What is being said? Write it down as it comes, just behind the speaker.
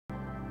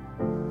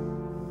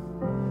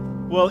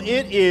Well,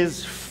 it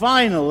is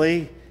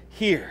finally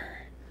here.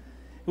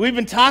 We've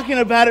been talking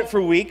about it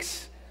for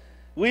weeks.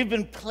 We've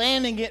been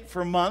planning it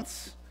for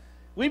months.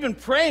 We've been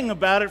praying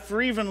about it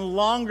for even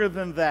longer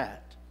than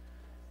that.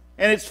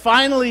 And it's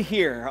finally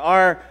here,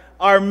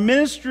 our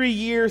ministry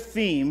year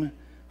theme,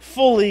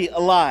 Fully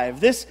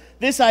Alive. This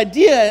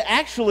idea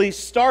actually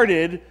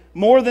started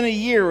more than a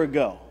year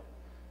ago,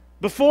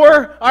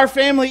 before our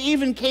family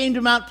even came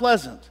to Mount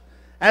Pleasant.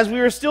 As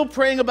we were still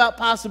praying about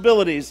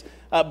possibilities,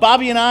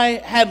 Bobby and I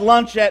had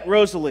lunch at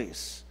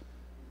Rosalie's.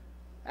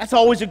 That's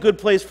always a good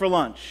place for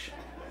lunch.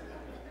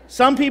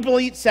 Some people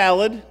eat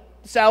salad.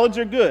 Salads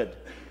are good.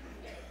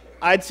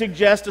 I'd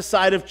suggest a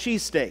side of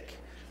cheesesteak.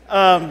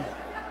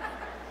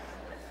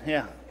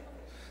 Yeah.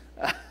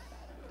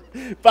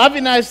 Bobby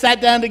and I sat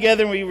down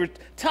together and we were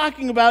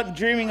talking about and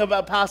dreaming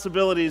about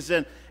possibilities.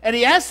 And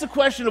he asked the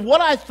question of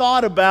what I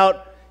thought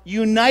about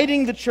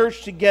uniting the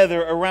church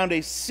together around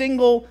a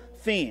single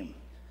theme.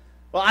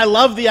 Well, I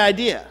love the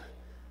idea.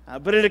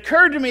 But it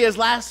occurred to me as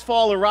last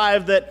fall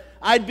arrived that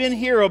I'd been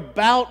here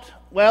about,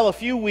 a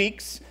few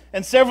weeks,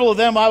 and several of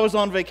them I was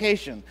on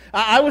vacation.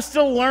 I was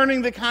still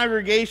learning the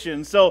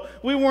congregation, so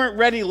we weren't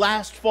ready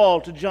last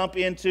fall to jump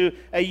into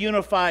a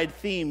unified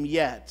theme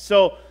yet.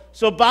 So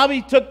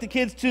Bobby took the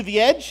kids to the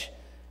edge,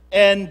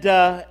 and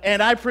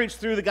I preached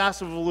through the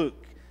Gospel of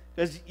Luke,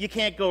 because you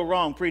can't go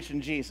wrong preaching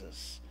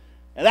Jesus.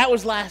 And that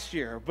was last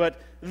year, but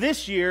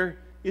this year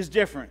is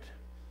different.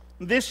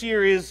 This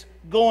year is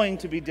going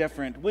to be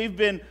different. We've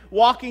been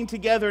walking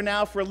together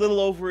now for a little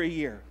over a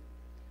year.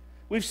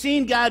 We've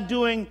seen God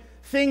doing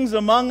things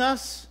among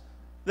us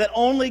that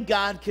only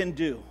God can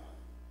do.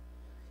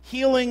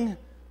 Healing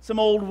some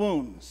old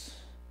wounds,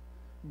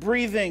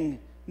 breathing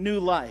new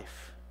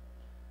life,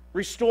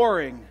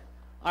 restoring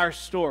our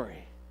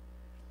story.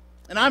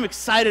 And I'm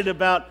excited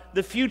about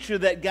the future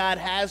that God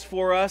has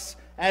for us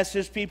as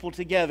His people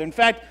together. In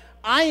fact,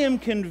 I am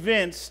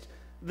convinced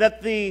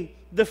that the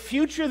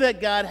future that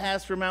God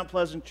has for Mount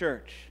Pleasant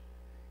Church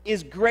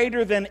is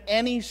greater than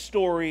any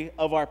story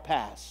of our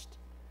past.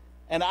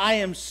 And I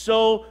am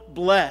so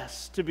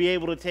blessed to be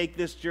able to take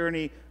this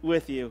journey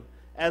with you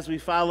as we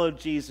follow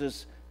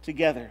Jesus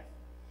together.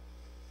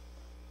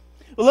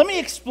 Well, let me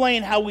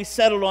explain how we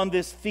settled on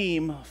this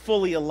theme,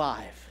 Fully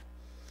Alive.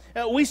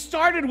 We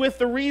started with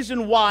the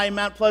reason why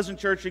Mount Pleasant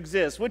Church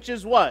exists, which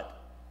is what?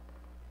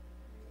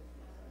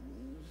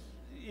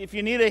 If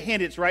you need a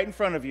hint, it's right in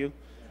front of you.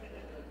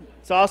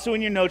 It's also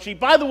in your note sheet.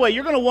 By the way,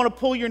 you're going to want to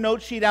pull your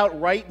note sheet out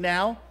right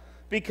now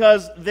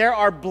because there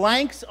are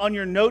blanks on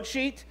your note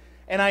sheet.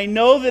 And I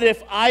know that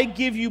if I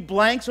give you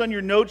blanks on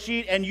your note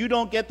sheet and you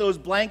don't get those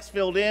blanks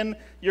filled in,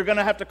 you're going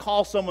to have to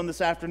call someone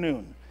this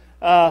afternoon,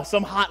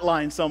 some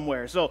hotline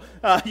somewhere. So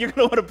you're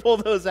going to want to pull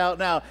those out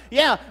now.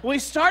 Yeah, we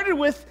started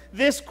with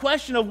this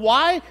question of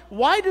why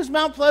does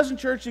Mount Pleasant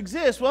Church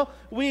exist? Well,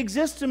 we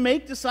exist to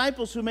make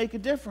disciples who make a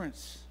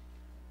difference.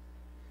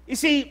 You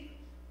see,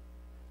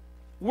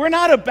 we're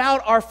not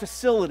about our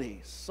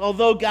facilities,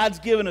 although God's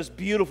given us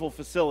beautiful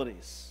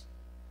facilities.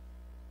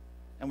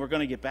 And we're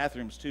going to get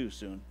bathrooms too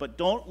soon. But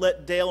don't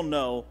let Dale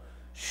know,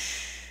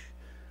 shh.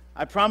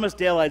 I promised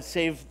Dale I'd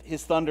save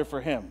his thunder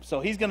for him. So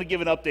he's going to give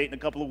an update in a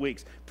couple of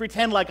weeks.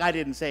 Pretend like I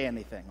didn't say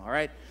anything, all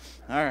right?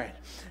 All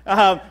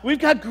right. We've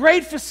got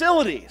great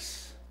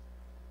facilities.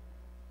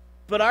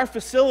 But our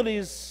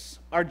facilities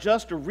are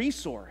just a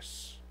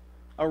resource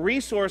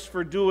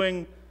for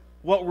doing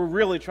what we're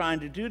really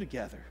trying to do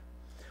together.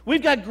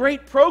 We've got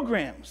great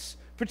programs,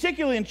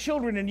 particularly in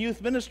children and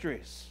youth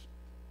ministries.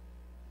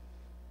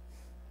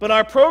 But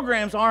our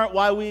programs aren't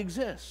why we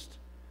exist.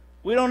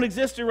 We don't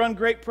exist to run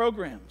great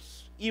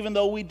programs, even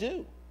though we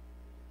do.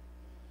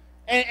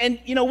 And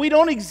we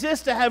don't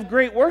exist to have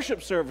great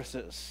worship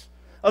services.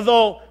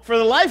 Although, for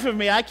the life of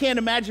me, I can't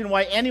imagine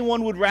why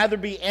anyone would rather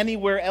be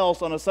anywhere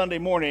else on a Sunday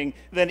morning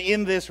than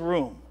in this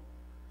room.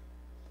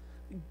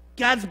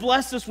 God's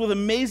blessed us with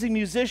amazing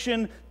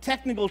musician,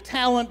 technical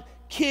talent,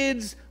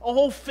 kids, a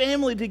whole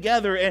family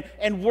together,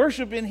 and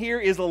worship in here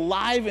is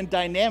alive and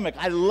dynamic.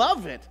 I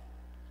love it.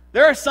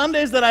 There are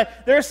Sundays that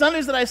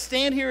I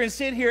stand here and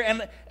sit here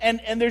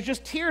and there's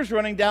just tears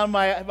running down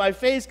my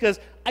face because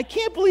I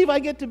can't believe I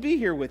get to be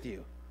here with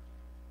you.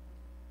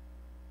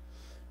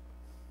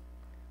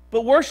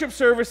 But worship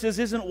services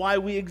isn't why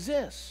we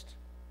exist.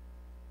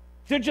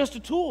 They're just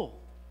a tool.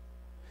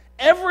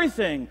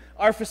 Everything,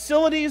 our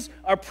facilities,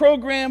 our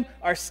program,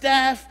 our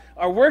staff,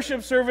 our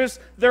worship service,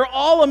 they're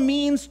all a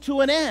means to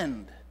an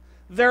end.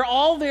 They're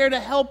all there to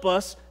help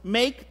us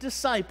make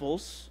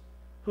disciples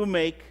who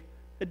make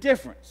a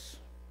difference.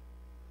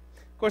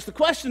 Of course, the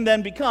question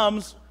then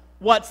becomes,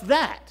 what's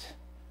that?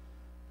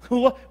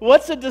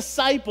 What's a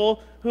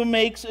disciple who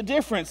makes a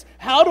difference?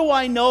 How do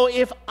I know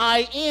if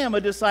I am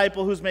a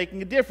disciple who's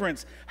making a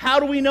difference? How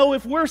do we know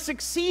if we're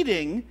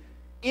succeeding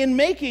in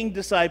making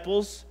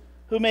disciples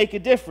who make a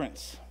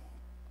difference?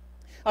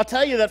 I'll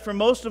tell you that for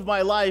most of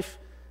my life,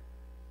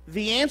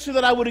 the answer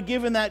that I would have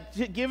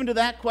given to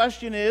that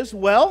question is,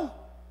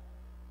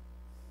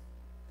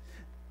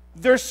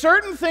 there's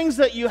certain things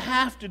that you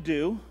have to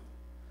do,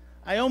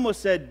 I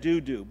almost said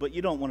do, but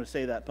you don't want to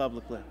say that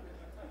publicly.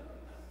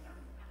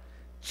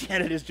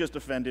 Janet is just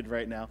offended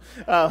right now.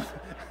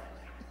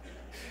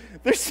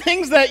 There's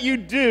things that you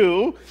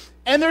do,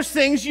 and there's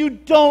things you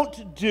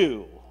don't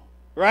do,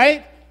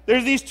 right?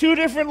 There's these two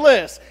different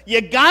lists.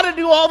 You got to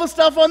do all the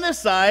stuff on this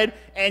side,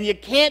 and you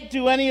can't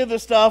do any of the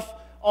stuff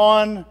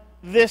on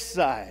this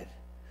side.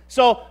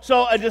 So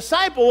a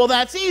disciple, well,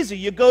 that's easy.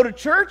 You go to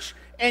church,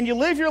 and you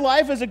live your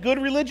life as a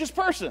good religious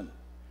person.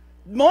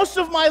 Most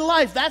of my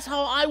life, that's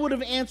how I would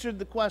have answered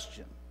the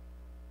question.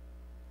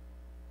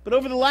 But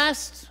over the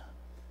last,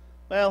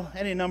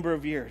 any number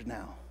of years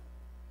now,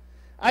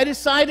 I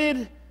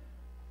decided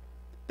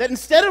that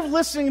instead of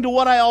listening to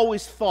what I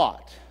always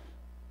thought,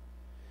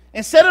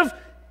 instead of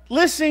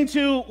listening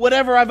to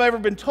whatever I've ever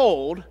been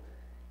told,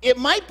 it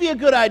might be a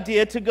good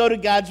idea to go to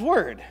God's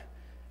Word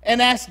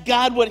and ask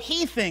God what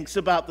He thinks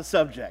about the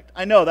subject.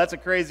 I know, that's a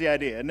crazy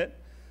idea, isn't it?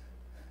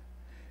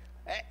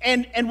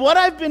 And what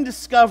I've been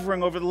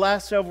discovering over the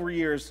last several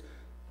years,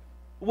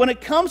 when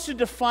it comes to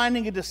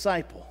defining a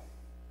disciple,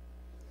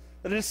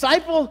 the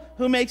disciple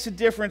who makes a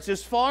difference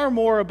is far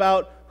more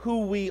about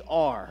who we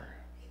are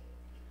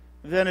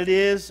than it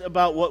is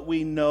about what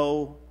we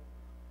know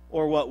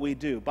or what we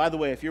do. By the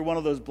way, if you're one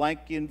of those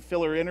blank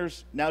filler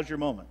inners, now's your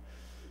moment.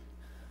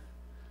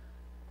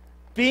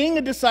 Being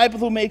a disciple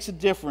who makes a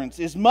difference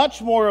is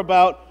much more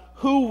about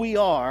who we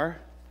are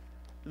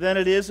than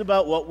it is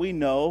about what we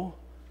know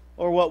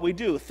or what we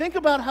do. Think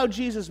about how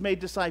Jesus made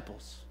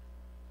disciples.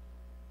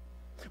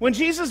 When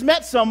Jesus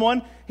met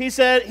someone, he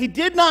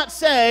did not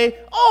say,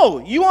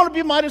 "Oh, you want to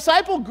be my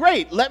disciple?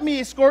 Great, let me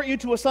escort you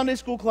to a Sunday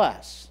school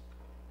class."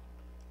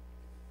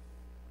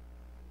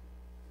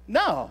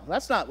 No,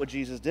 that's not what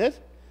Jesus did.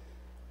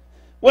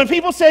 When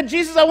people said,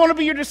 "Jesus, I want to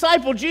be your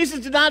disciple," Jesus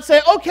did not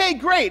say, "Okay,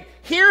 great,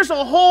 here's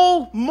a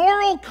whole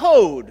moral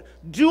code.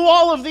 Do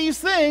all of these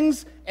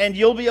things and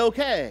you'll be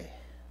okay."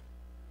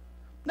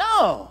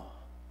 No.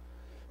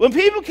 When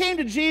people came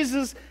to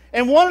Jesus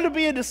and wanted to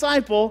be a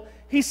disciple,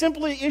 He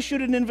simply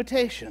issued an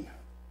invitation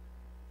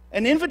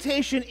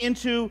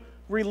into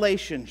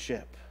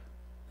relationship.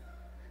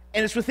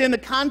 And it's within the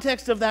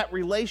context of that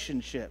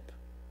relationship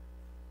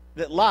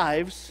that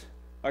lives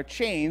are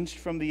changed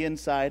from the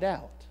inside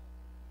out.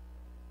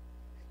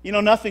 You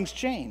know, nothing's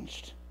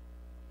changed.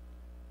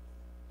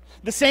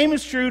 The same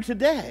is true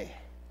today.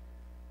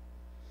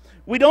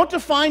 We don't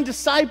define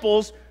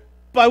disciples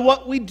by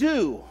what we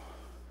do.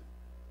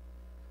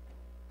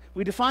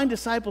 We define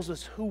disciples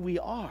as who we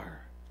are.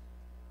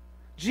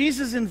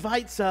 Jesus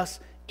invites us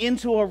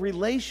into a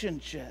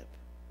relationship,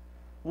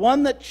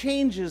 one that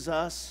changes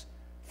us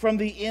from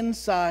the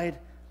inside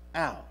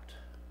out.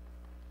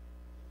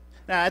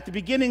 Now, at the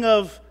beginning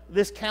of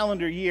this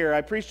calendar year,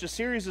 I preached a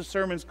series of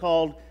sermons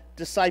called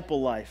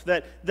Disciple Life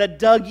that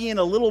dug in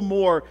a little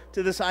more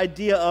to this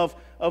idea of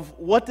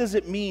what does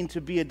it mean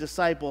to be a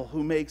disciple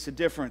who makes a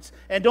difference.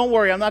 And don't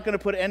worry, I'm not going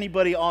to put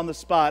anybody on the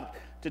spot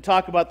to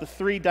talk about the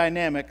three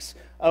dynamics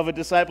of a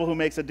disciple who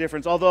makes a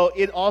difference, although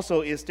it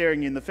also is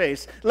staring you in the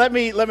face. Let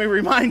me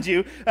remind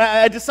you,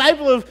 a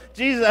disciple of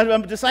Jesus, a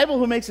disciple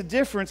who makes a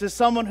difference is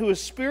someone who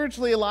is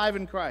spiritually alive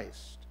in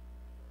Christ,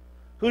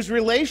 who's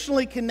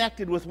relationally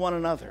connected with one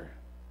another,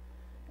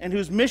 and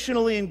who's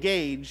missionally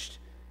engaged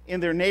in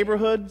their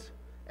neighborhoods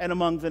and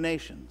among the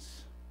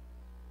nations.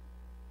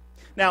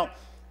 Now,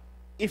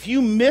 if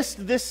you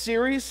missed this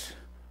series,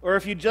 or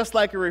if you'd just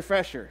like a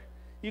refresher,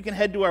 you can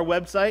head to our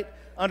website.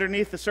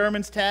 Underneath the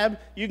Sermons tab,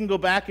 you can go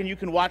back and you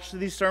can watch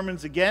these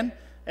sermons again.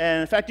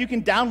 And in fact, you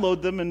can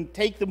download them and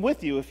take them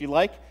with you if you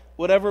like,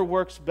 whatever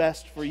works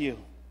best for you.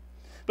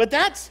 But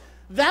that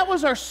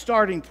was our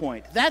starting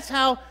point. That's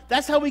how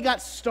we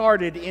got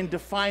started in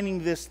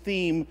defining this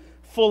theme,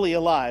 fully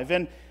alive.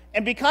 And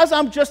because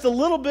I'm just a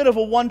little bit of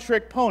a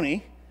one-trick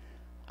pony,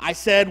 I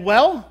said,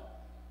 well,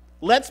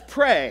 let's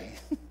pray.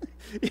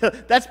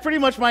 That's pretty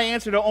much my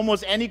answer to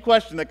almost any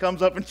question that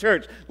comes up in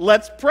church.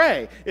 Let's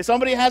pray. If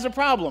somebody has a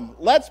problem,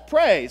 let's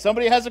pray.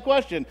 Somebody has a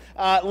question,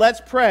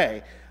 let's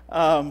pray.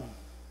 So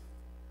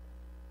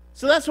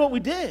that's what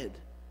we did.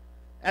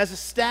 As a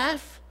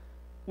staff,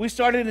 we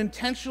started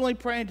intentionally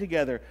praying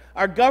together.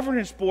 Our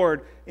governance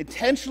board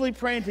intentionally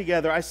praying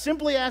together. I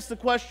simply asked the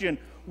question,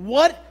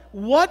 what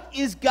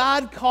is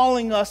God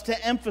calling us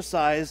to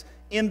emphasize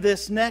in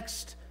this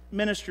next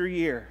ministry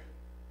year?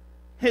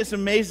 It's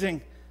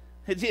amazing.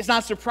 It's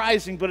not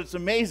surprising, but it's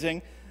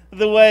amazing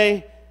the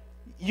way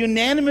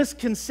unanimous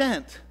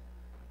consent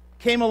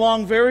came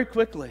along very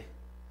quickly.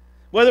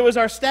 Whether it was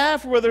our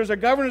staff or whether it was our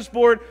governance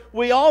board,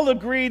 we all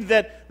agreed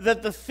that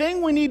the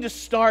thing we need to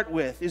start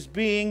with is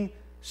being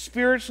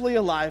spiritually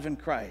alive in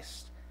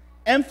Christ,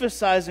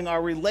 emphasizing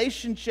our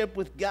relationship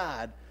with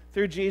God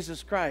through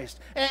Jesus Christ.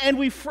 And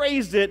we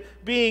phrased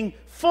it being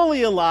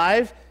fully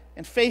alive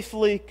and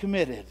faithfully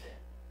committed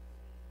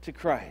to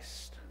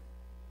Christ.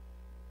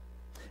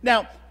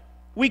 Now,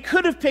 we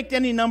could have picked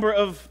any number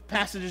of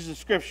passages of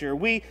Scripture.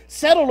 We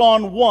settled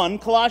on one,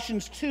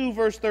 Colossians 2,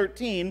 verse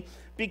 13,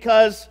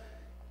 because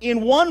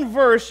in one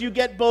verse you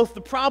get both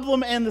the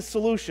problem and the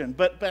solution.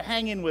 But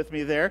hang in with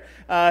me there.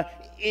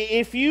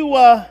 If you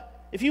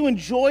if you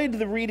enjoyed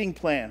the reading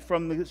plan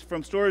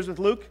from Stories with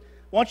Luke,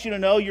 I want you to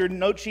know your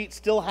note sheet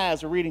still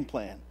has a reading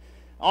plan.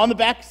 On the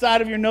back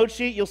side of your note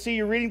sheet, you'll see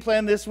your reading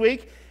plan this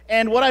week.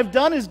 And what I've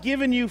done is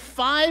given you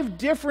 5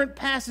 different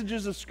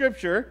passages of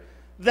Scripture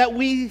that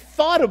we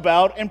thought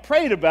about and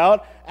prayed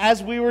about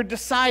as we were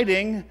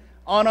deciding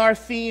on our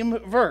theme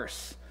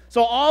verse.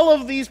 So all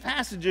of these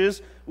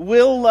passages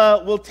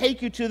will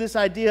take you to this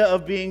idea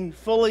of being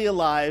fully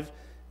alive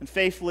and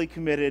faithfully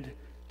committed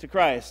to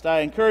Christ.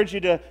 I encourage you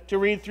to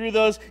read through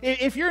those.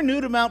 If you're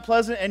new to Mount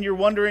Pleasant and you're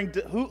wondering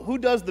who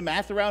does the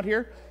math around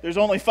here, there's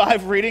only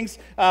 5 readings.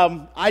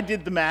 I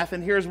did the math,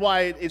 and here's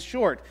why it's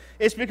short.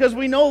 It's because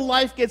we know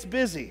life gets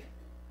busy.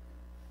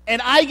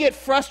 And I get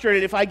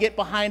frustrated if I get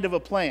behind of a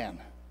plan.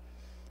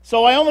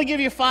 So I only give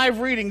you 5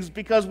 readings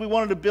because we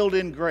wanted to build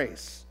in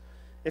grace.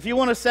 If you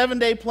want a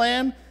 7-day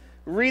plan,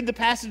 read the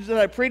passage that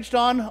I preached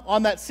on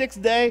that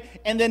 6th day,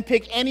 and then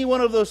pick any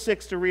one of those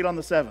 6 to read on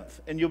the 7th,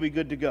 and you'll be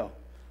good to go.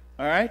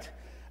 All right?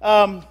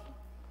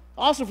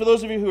 Also, for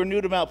those of you who are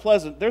new to Mount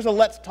Pleasant, there's a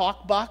Let's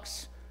Talk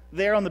box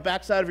there on the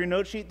back side of your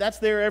note sheet. That's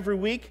there every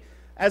week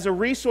as a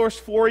resource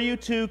for you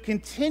to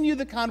continue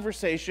the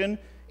conversation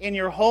in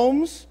your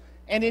homes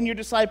and in your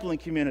discipling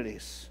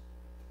communities.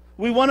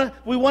 We want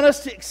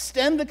us to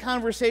extend the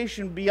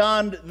conversation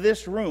beyond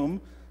this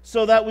room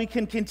so that we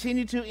can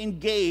continue to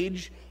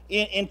engage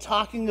in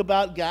talking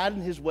about God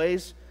and His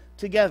ways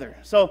together.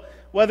 So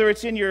whether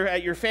it's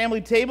at your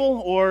family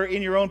table or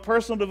in your own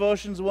personal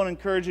devotions, I want to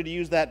encourage you to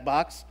use that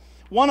box.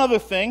 One other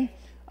thing,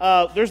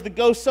 there's the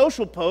Go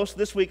Social post.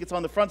 This week it's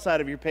on the front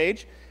side of your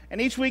page. And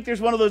each week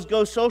there's one of those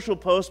Go Social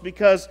posts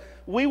because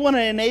we want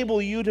to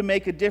enable you to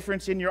make a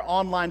difference in your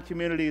online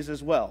communities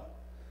as well.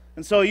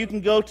 And so you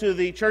can go to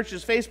the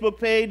church's Facebook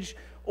page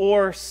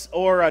or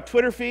a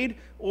Twitter feed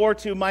or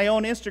to my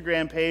own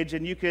Instagram page,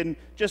 and you can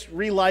just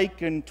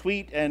re-like and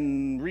tweet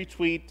and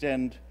retweet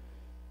and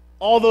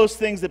all those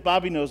things that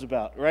Bobby knows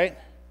about, right?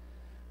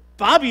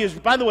 Bobby is,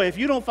 by the way, if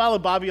you don't follow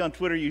Bobby on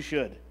Twitter, you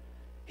should.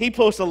 He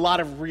posts a lot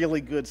of really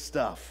good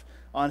stuff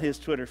on his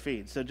Twitter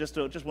feed, so just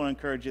want to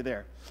encourage you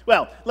there.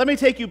 Well, let me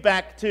take you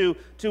back to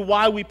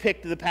why we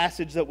picked the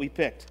passage that we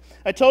picked.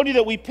 I told you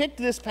that we picked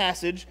this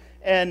passage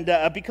and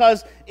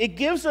because it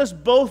gives us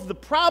both the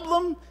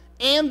problem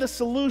and the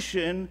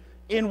solution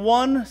in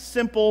one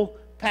simple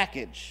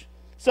package.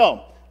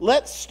 So,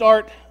 let's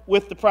start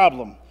with the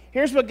problem.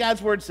 Here's what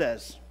God's Word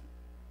says.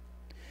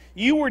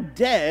 You were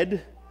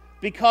dead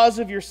because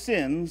of your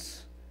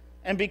sins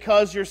and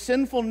because your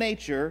sinful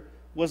nature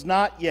was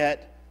not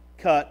yet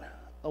cut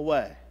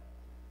away.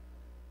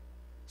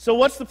 So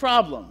what's the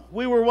problem?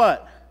 We were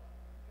what?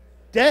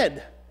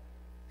 Dead.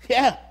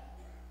 Yeah,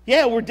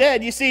 we're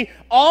dead. You see,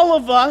 all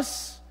of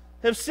us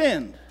have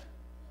sinned.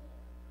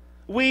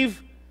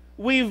 We've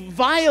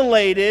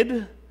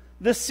violated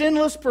the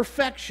sinless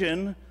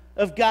perfection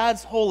of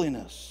God's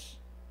holiness.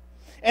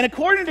 And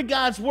according to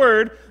God's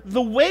Word,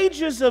 the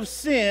wages of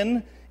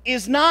sin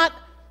is not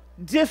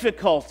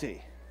difficulty,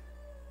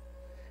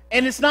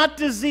 and it's not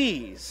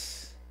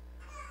disease,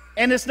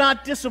 and it's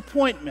not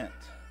disappointment.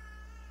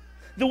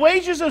 The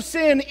wages of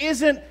sin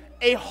isn't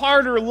a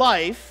harder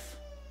life.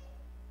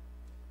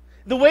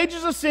 The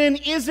wages of sin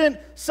isn't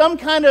some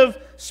kind of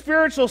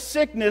spiritual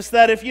sickness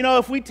that if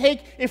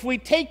we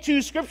take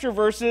 2 scripture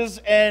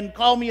verses and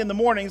call me in the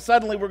morning,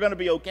 suddenly we're going to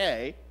be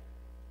okay.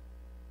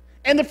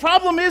 And the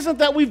problem isn't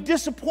that we've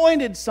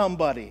disappointed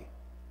somebody,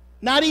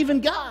 not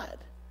even God.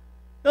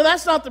 No,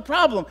 that's not the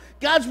problem.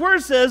 God's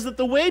Word says that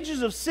the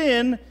wages of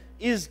sin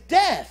is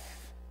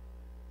death,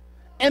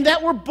 and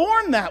that we're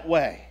born that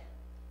way.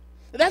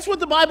 That's what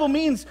the Bible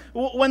means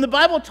when the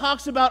Bible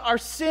talks about our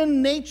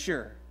sin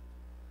nature.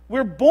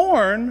 We're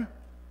born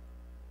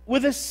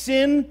with a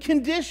sin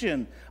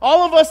condition.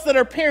 All of us that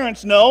are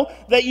parents know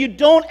that you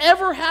don't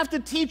ever have to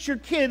teach your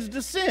kids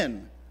to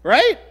sin,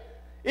 right?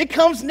 It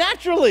comes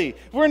naturally.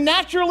 We're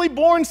naturally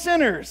born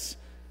sinners.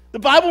 The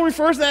Bible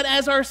refers to that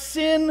as our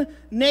sin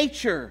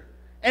nature,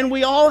 and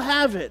we all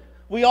have it.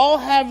 We all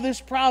have this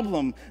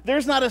problem.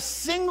 There's not a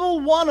single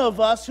one of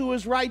us who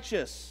is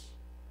righteous.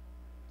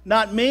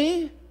 Not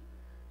me,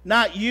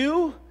 not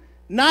you,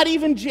 not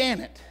even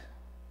Janet.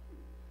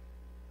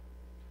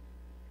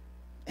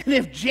 And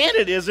if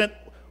Janet isn't,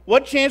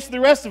 what chance do the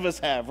rest of us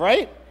have,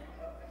 right?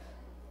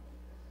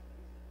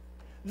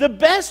 The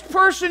best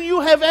person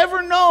you have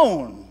ever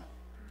known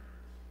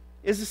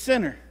is a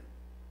sinner.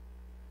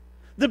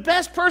 The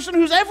best person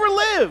who's ever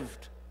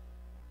lived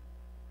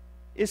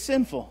is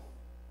sinful.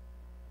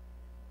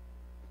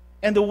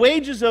 And the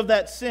wages of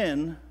that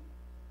sin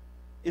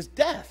is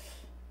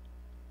death.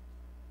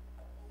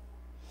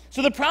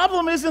 So the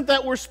problem isn't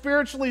that we're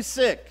spiritually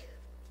sick.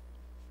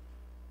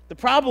 The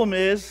problem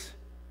is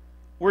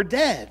we're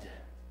dead.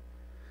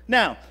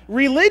 Now,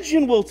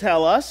 religion will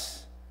tell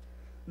us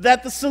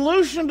that the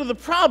solution to the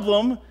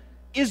problem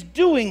is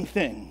doing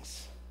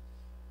things.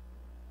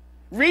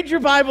 Read your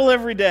Bible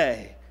every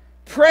day.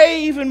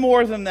 Pray even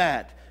more than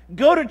that.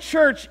 Go to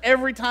church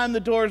every time the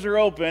doors are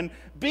open.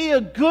 Be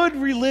a good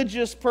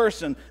religious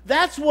person.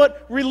 That's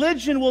what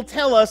religion will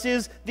tell us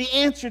is the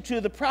answer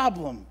to the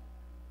problem.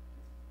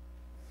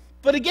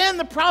 But again,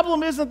 the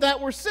problem isn't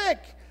that we're sick.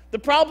 The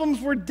problem's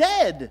we're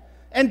dead.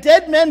 And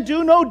dead men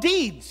do no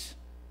deeds.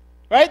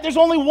 Right? There's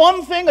only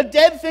one thing a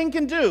dead thing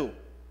can do.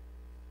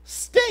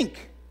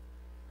 Stink.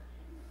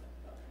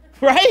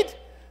 Right?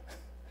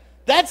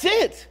 That's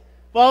it.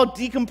 Well,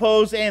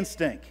 decompose and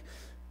stink.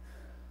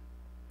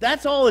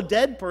 That's all a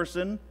dead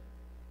person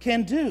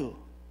can do.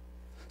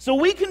 So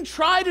we can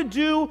try to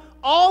do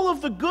all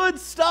of the good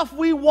stuff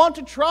we want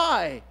to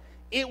try.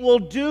 It will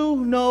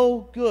do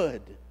no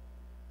good.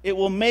 It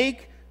will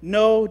make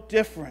no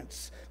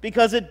difference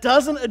because it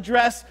doesn't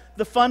address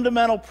the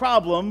fundamental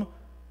problem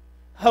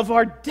of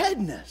our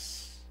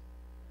deadness.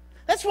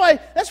 That's why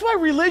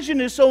religion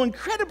is so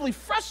incredibly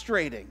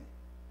frustrating.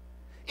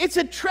 It's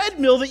a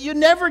treadmill that you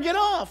never get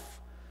off.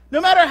 No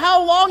matter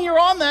how long you're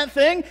on that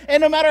thing,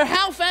 and no matter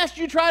how fast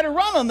you try to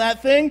run on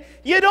that thing,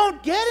 you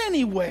don't get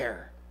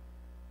anywhere.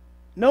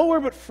 Nowhere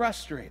but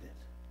frustrated.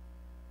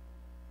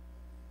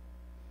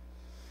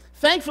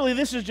 Thankfully,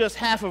 this is just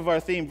half of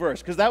our theme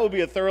verse, because that would be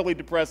a thoroughly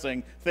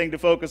depressing thing to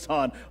focus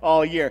on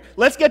all year.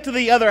 Let's get to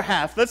the other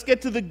half. Let's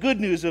get to the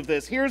good news of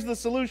this. Here's the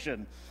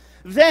solution.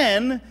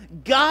 Then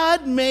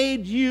God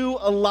made you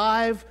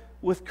alive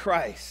with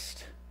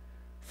Christ,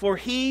 for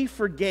he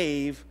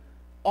forgave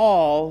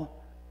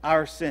all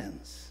our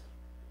sins.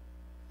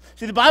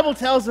 See, the Bible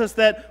tells us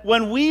that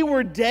when we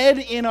were dead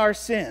in our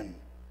sin,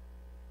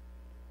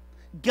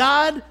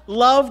 God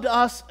loved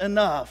us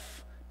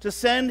enough to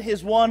send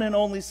his one and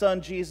only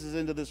Son, Jesus,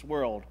 into this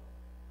world.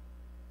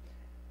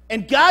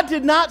 And God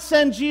did not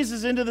send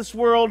Jesus into this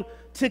world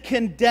to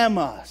condemn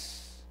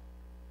us.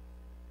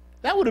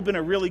 That would have been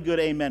a really good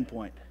amen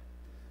point.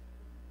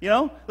 You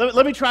know?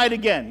 Let me try it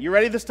again. You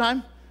ready this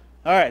time?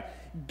 All right.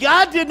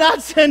 God did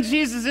not send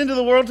Jesus into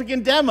the world to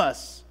condemn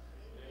us.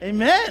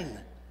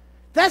 Amen.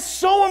 That's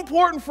so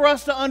important for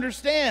us to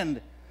understand.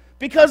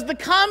 Because the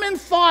common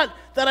thought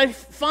that I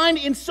find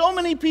in so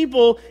many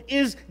people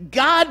is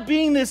God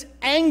being this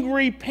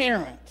angry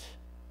parent,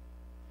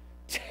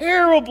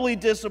 terribly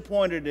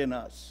disappointed in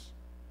us,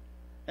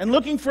 and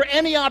looking for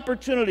any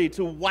opportunity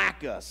to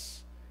whack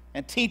us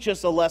and teach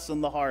us a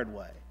lesson the hard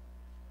way.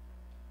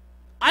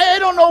 I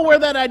don't know where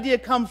that idea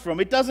comes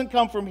from. It doesn't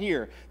come from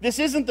here. This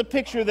isn't the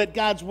picture that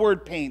God's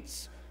Word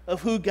paints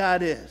of who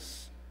God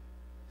is.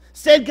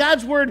 Instead,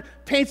 God's Word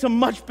paints a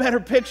much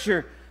better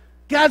picture.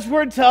 God's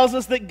Word tells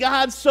us that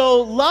God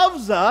so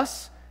loves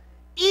us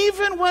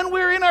even when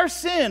we're in our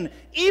sin,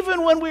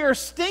 even when we are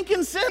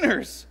stinking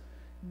sinners.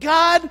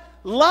 God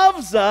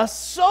loves us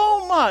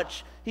so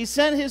much, he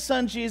sent his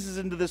Son Jesus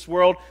into this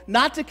world,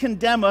 not to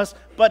condemn us,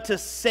 but to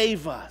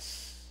save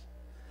us.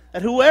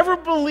 That whoever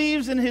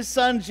believes in his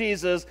Son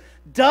Jesus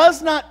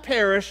does not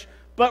perish,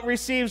 but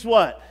receives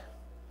what?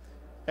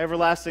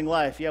 Everlasting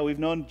life. Yeah, we've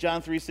known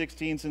John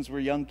 3:16 since we're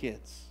young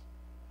kids.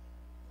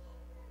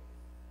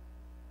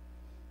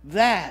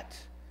 That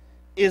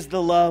is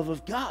the love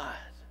of God.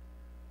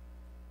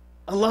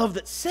 A love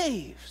that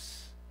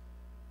saves.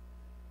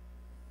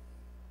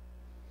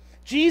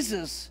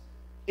 Jesus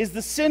is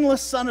the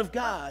sinless Son of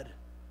God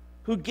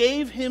who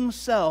gave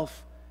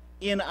himself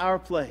in our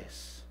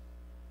place.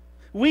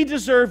 We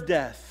deserve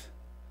death.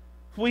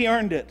 We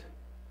earned it.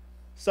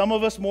 Some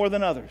of us more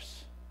than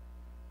others.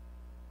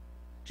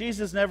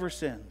 Jesus never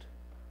sinned.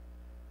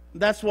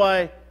 That's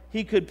why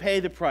he could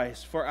pay the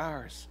price for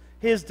ours.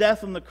 His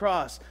death on the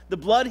cross, the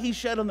blood he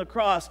shed on the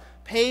cross,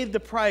 paid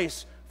the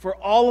price for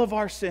all of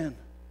our sin.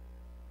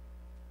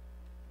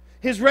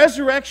 His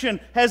resurrection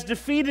has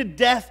defeated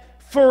death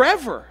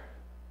forever.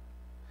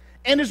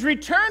 And his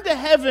return to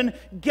heaven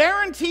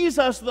guarantees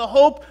us the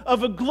hope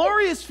of a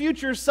glorious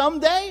future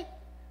someday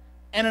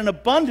and an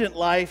abundant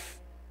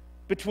life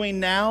between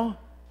now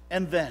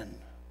and then.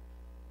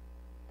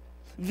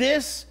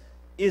 This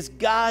is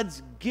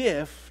God's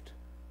gift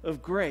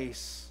of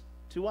grace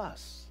to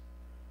us.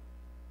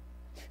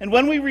 And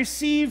when we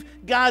receive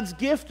God's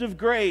gift of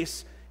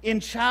grace in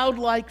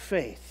childlike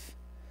faith,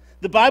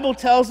 the Bible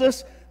tells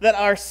us that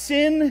our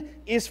sin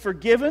is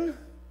forgiven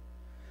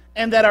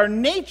and that our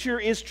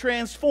nature is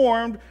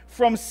transformed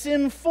from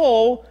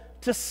sinful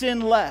to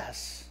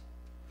sinless.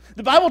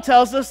 The Bible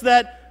tells us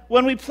that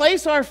when we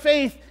place our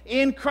faith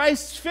in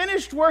Christ's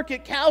finished work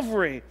at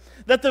Calvary,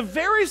 that the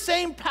very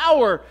same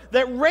power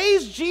that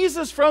raised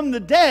Jesus from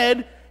the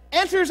dead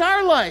enters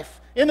our life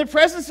in the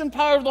presence and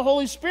power of the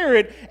Holy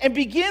Spirit and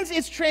begins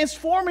its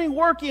transforming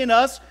work in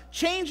us,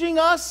 changing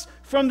us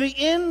from the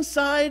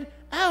inside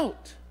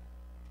out.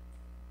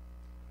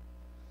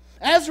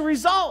 As a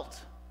result,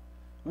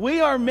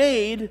 we are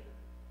made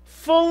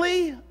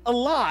fully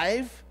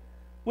alive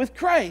with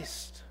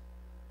Christ,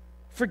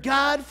 for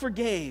God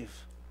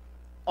forgave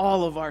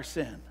all of our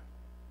sin.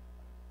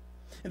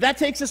 And that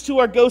takes us to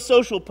our Go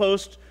Social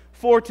post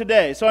for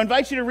today. So I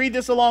invite you to read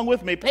this along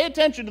with me. Pay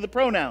attention to the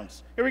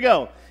pronouns. Here we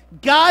go.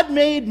 God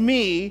made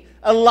me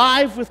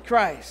alive with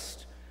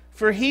Christ,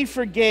 for he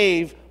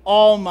forgave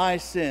all my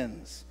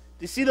sins.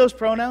 Do you see those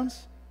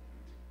pronouns?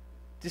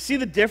 Do you see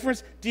the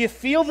difference? Do you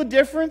feel the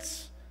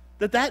difference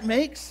that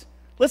makes?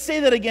 Let's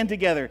say that again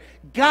together.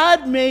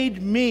 God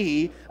made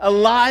me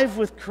alive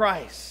with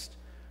Christ,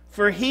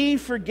 for he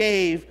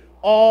forgave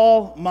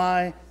all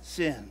my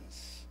sins.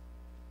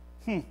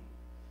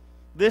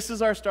 This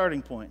is our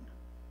starting point.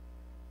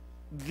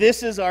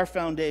 This is our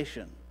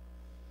foundation.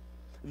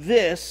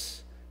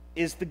 This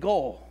is the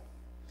goal.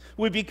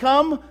 We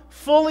become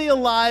fully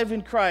alive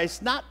in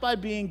Christ, not by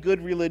being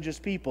good religious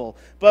people,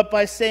 but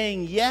by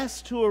saying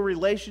yes to a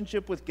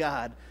relationship with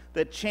God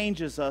that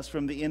changes us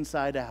from the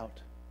inside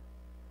out.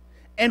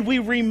 And we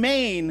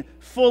remain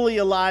fully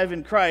alive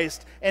in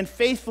Christ and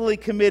faithfully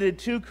committed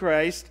to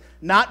Christ,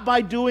 not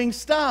by doing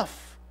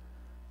stuff,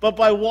 but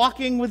by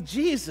walking with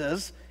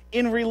Jesus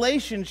in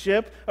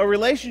relationship, a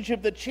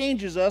relationship that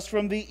changes us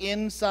from the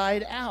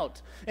inside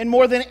out. And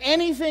more than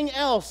anything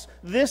else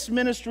this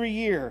ministry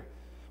year,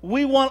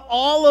 we want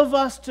all of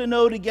us to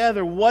know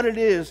together what it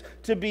is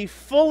to be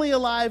fully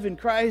alive in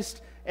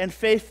Christ and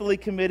faithfully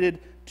committed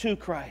to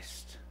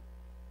Christ.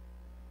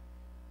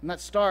 And that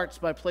starts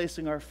by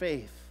placing our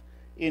faith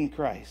in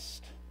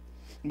Christ.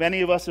 Many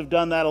of us have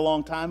done that a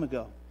long time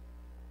ago.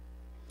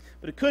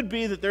 But it could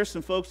be that there's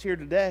some folks here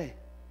today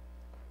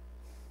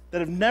that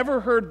have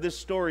never heard this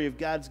story of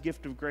God's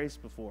gift of grace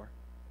before.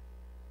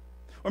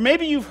 Or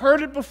maybe you've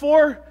heard it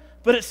before,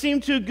 but it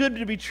seemed too good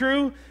to be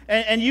true,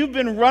 and you've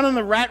been running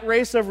the rat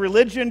race of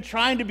religion,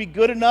 trying to be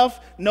good enough,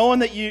 knowing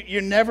that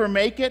you never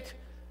make it.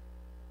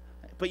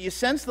 But you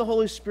sense the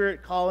Holy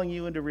Spirit calling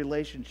you into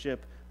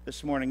relationship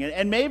this morning.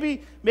 And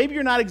maybe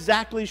you're not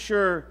exactly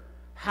sure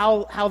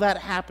how that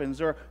happens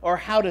or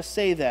how to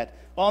say that.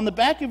 Well, on the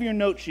back of your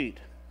note sheet,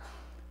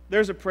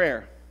 there's a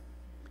prayer.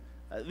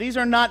 These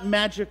are not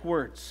magic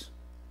words.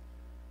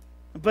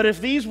 But if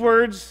these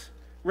words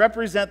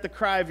represent the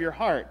cry of your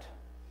heart,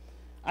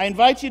 I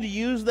invite you to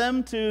use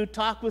them to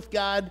talk with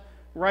God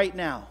right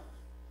now.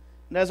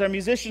 And as our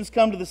musicians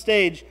come to the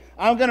stage,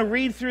 I'm going to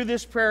read through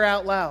this prayer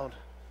out loud.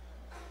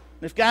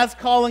 And if God's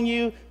calling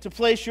you to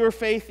place your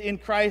faith in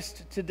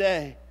Christ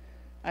today,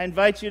 I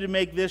invite you to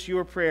make this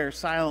your prayer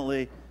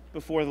silently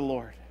before the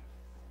Lord.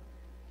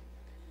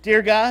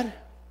 Dear God,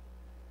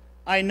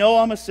 I know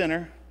I'm a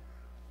sinner,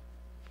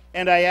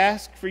 and I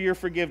ask for your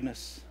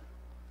forgiveness.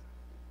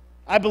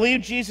 I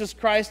believe Jesus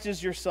Christ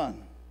is your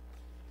Son.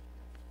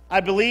 I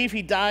believe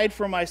he died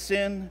for my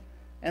sin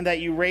and that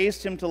you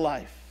raised him to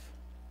life.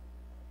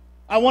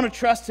 I want to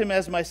trust him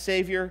as my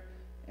Savior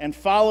and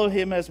follow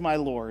him as my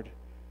Lord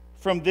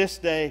from this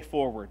day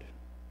forward.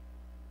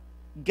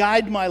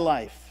 Guide my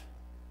life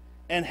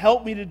and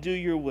help me to do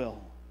your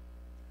will.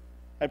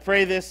 I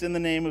pray this in the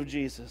name of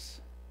Jesus.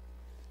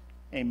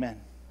 Amen.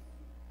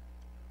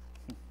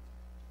 I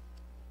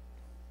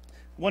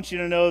want you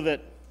to know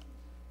that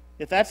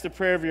if that's the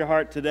prayer of your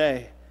heart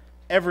today,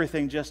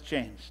 everything just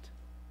changed.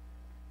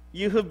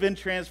 You have been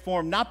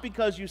transformed, not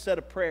because you said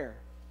a prayer,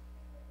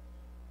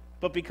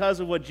 but because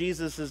of what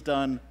Jesus has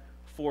done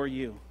for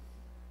you.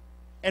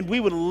 And we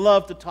would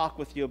love to talk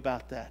with you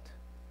about that.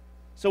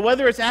 So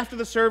whether it's after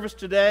the service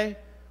today,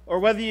 or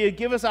whether you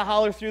give us a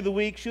holler through the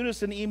week, shoot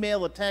us an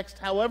email, a text,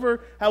 however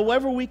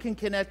we can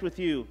connect with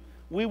you,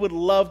 we would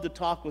love to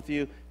talk with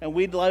you, and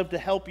we'd love to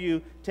help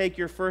you take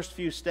your first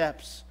few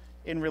steps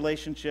in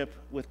relationship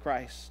with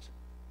Christ.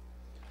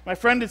 My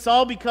friend, it's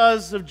all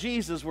because of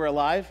Jesus we're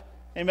alive.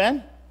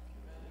 Amen?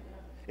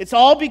 It's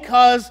all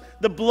because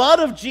the blood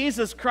of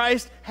Jesus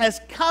Christ has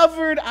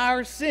covered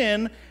our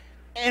sin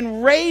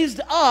and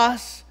raised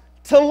us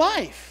to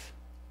life.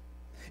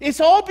 It's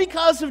all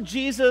because of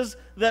Jesus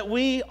that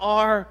we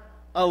are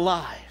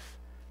alive.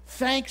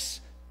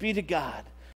 Thanks be to God.